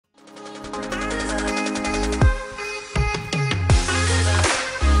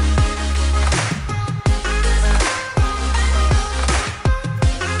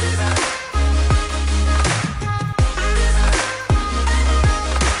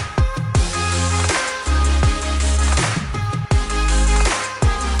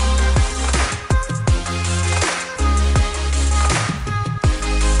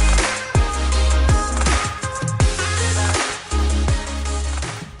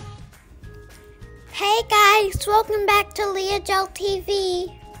Hey guys, welcome back to Leah Joe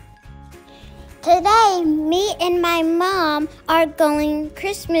TV. Today, me and my mom are going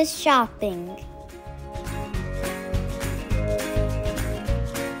Christmas shopping.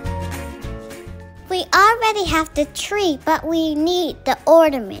 We already have the tree, but we need the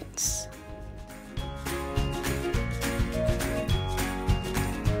ornaments.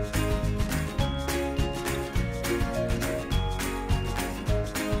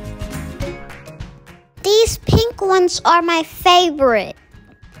 These pink ones are my favorite.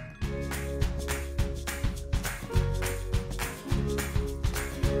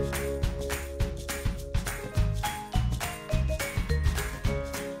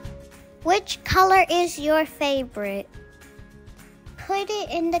 Which color is your favorite? Put it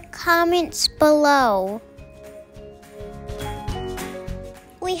in the comments below.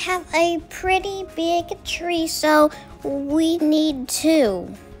 We have a pretty big tree, so we need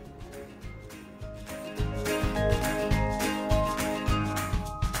two.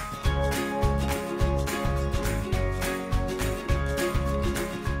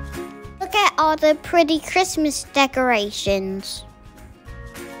 Look at all the pretty Christmas decorations.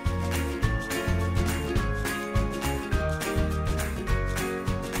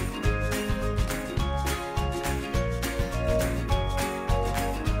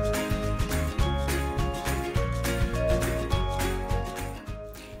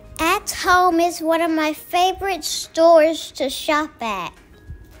 At Home is one of my favorite stores to shop at.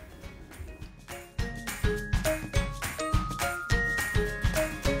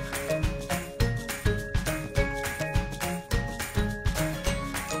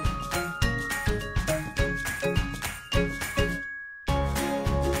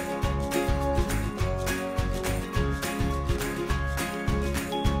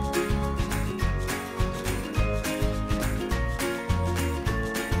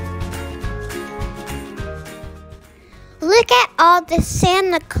 Look at all the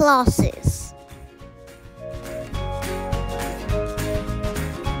Santa Clauses.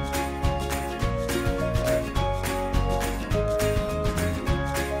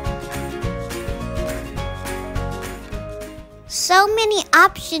 So many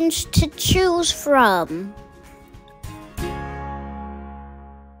options to choose from.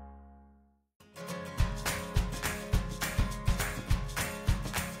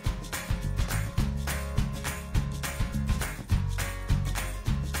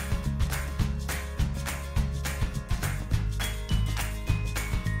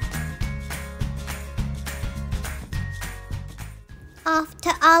 Off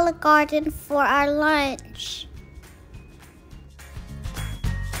to Olive Garden for our lunch.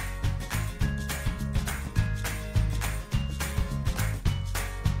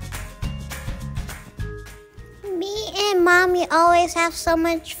 Me and Mommy always have so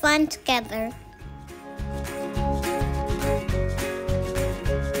much fun together.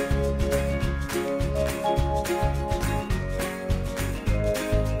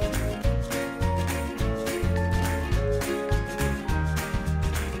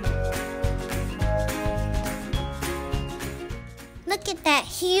 Look at that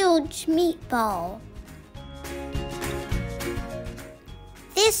huge meatball.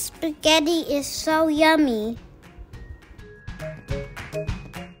 This spaghetti is so yummy.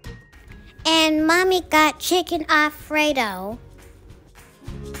 And Mommy got chicken Alfredo.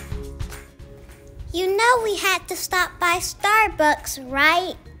 You know we had to stop by Starbucks,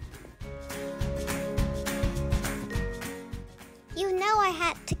 right? You know I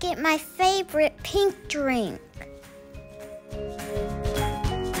had to get my favorite pink drink.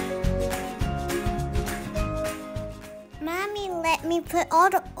 Mommy let me put all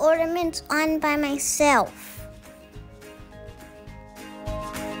the ornaments on by myself.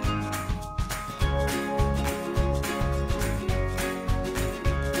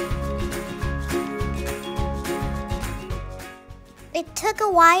 It took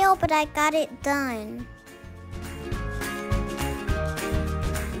a while, but I got it done.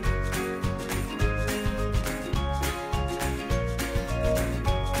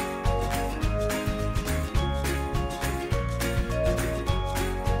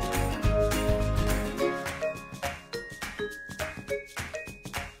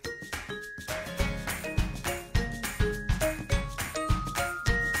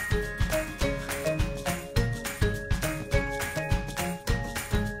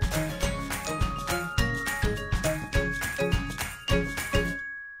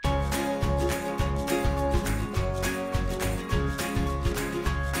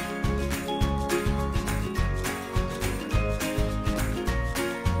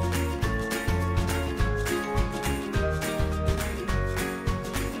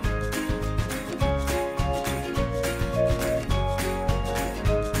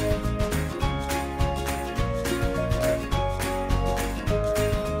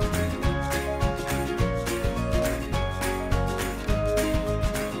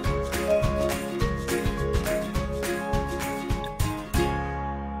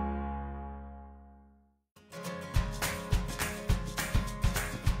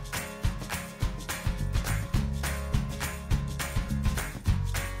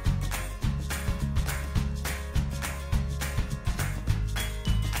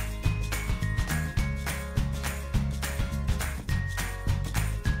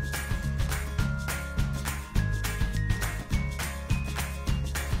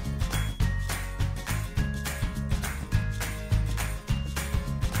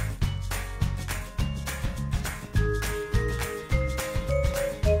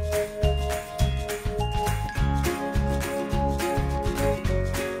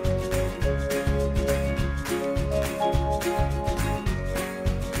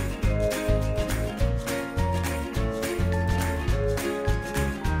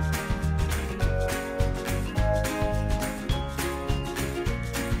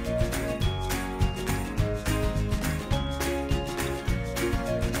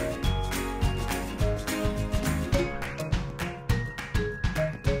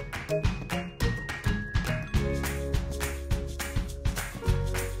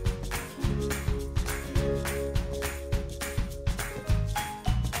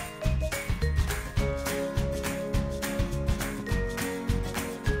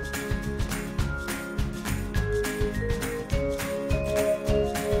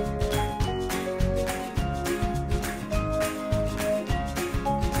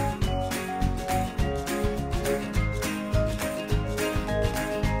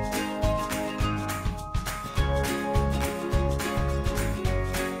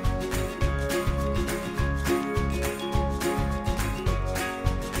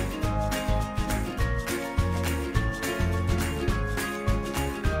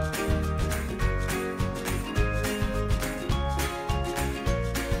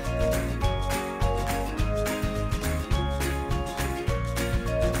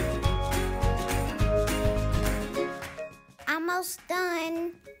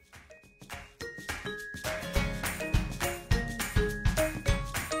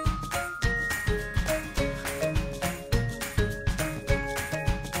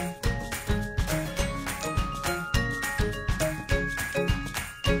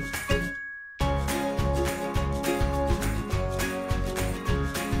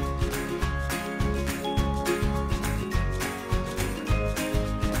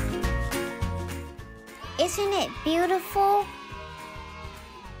 Isn't it beautiful?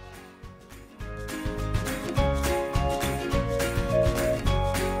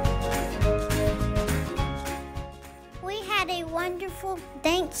 We had a wonderful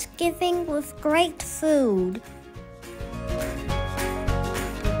Thanksgiving with great food.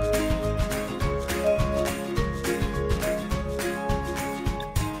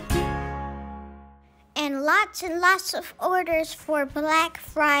 And lots of orders for Black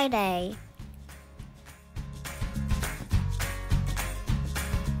Friday.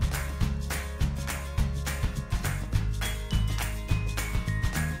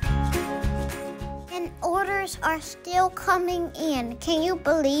 And orders are still coming in. Can you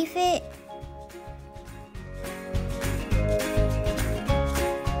believe it?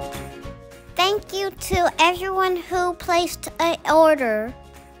 Thank you to everyone who placed an order.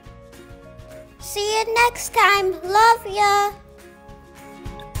 See you next time. Love ya.